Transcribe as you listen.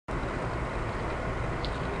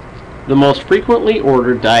The most frequently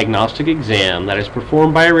ordered diagnostic exam that is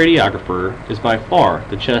performed by a radiographer is by far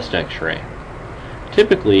the chest X-ray.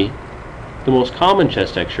 Typically, the most common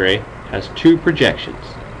chest X-ray has two projections.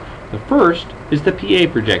 The first is the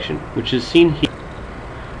PA projection, which is seen here.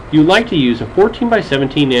 You would like to use a 14 by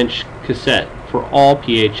 17 inch cassette for all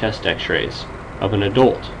PA chest X-rays of an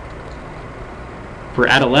adult. For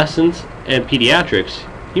adolescents and pediatrics,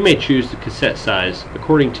 you may choose the cassette size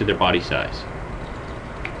according to their body size.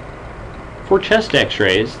 For chest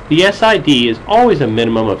X-rays, the SID is always a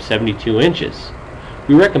minimum of 72 inches.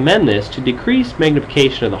 We recommend this to decrease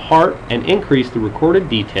magnification of the heart and increase the recorded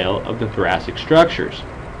detail of the thoracic structures.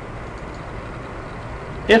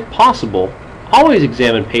 If possible, always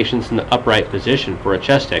examine patients in the upright position for a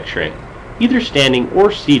chest X-ray, either standing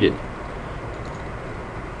or seated.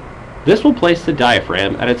 This will place the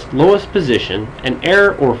diaphragm at its lowest position and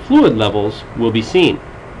air or fluid levels will be seen.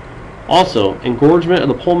 Also, engorgement of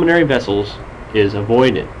the pulmonary vessels is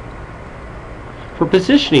avoided. For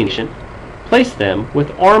positioning, place them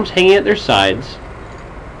with arms hanging at their sides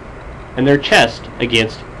and their chest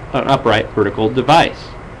against an upright vertical device.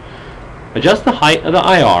 Adjust the height of the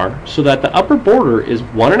IR so that the upper border is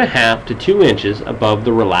 1.5 to 2 inches above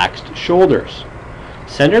the relaxed shoulders.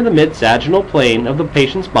 Center the mid-sagittal plane of the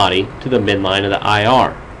patient's body to the midline of the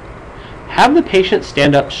IR. Have the patient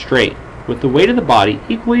stand up straight, with the weight of the body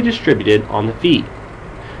equally distributed on the feet.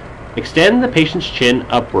 Extend the patient's chin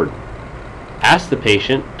upward. Ask the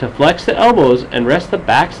patient to flex the elbows and rest the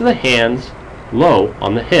backs of the hands low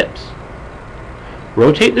on the hips.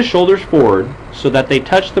 Rotate the shoulders forward so that they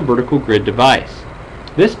touch the vertical grid device.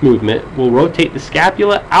 This movement will rotate the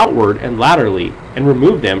scapula outward and laterally and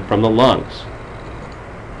remove them from the lungs.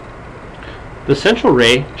 The central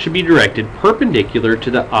ray should be directed perpendicular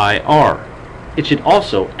to the IR. It should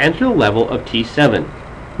also enter the level of T7,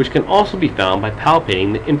 which can also be found by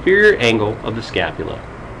palpating the inferior angle of the scapula.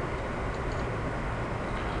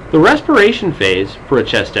 The respiration phase for a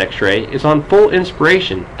chest X-ray is on full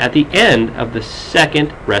inspiration at the end of the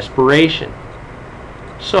second respiration.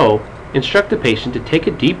 So, instruct the patient to take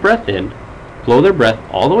a deep breath in, blow their breath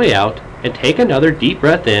all the way out, and take another deep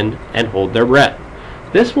breath in and hold their breath.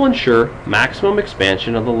 This will ensure maximum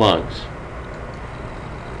expansion of the lungs.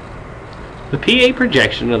 The PA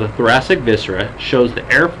projection of the thoracic viscera shows the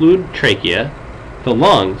air fluid trachea, the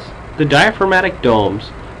lungs, the diaphragmatic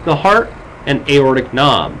domes, the heart and aortic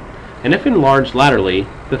knob, and if enlarged laterally,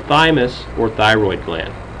 the thymus or thyroid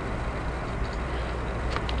gland.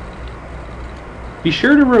 Be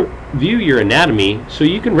sure to review your anatomy so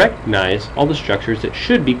you can recognize all the structures that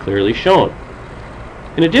should be clearly shown.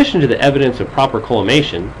 In addition to the evidence of proper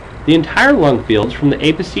collimation, the entire lung fields from the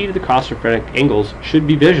apice to the costophrenic angles should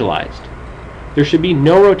be visualized. There should be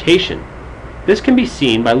no rotation. This can be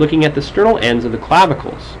seen by looking at the sternal ends of the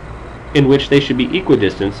clavicles, in which they should be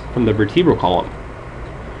equidistant from the vertebral column.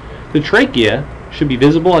 The trachea should be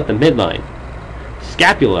visible at the midline.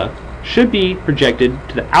 Scapula should be projected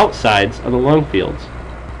to the outsides of the lung fields.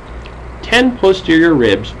 10 posterior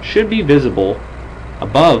ribs should be visible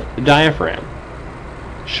above the diaphragm.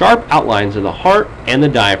 Sharp outlines of the heart and the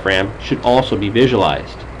diaphragm should also be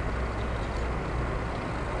visualized.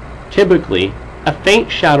 Typically, a faint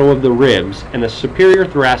shadow of the ribs and the superior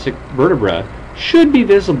thoracic vertebra should be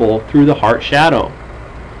visible through the heart shadow.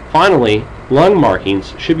 Finally, lung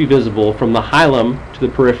markings should be visible from the hilum to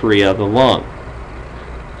the periphery of the lung.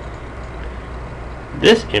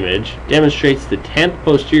 This image demonstrates the 10th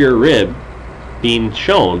posterior rib being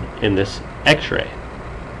shown in this X-ray.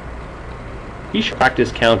 You should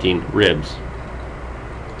practice counting ribs.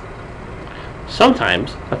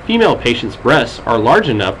 Sometimes, a female patient's breasts are large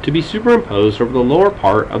enough to be superimposed over the lower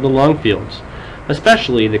part of the lung fields,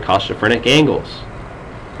 especially the costophrenic angles.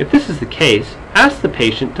 If this is the case, ask the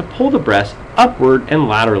patient to pull the breast upward and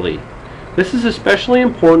laterally. This is especially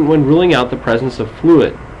important when ruling out the presence of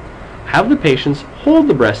fluid. Have the patients hold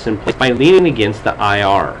the breasts in place by leaning against the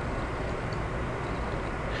IR.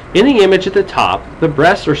 In the image at the top, the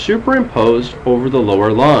breasts are superimposed over the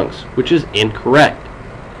lower lungs, which is incorrect.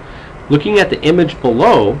 Looking at the image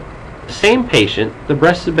below, the same patient, the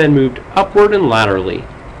breasts have been moved upward and laterally.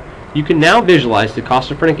 You can now visualize the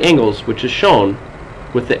costophrenic angles, which is shown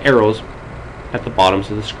with the arrows at the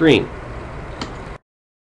bottoms of the screen.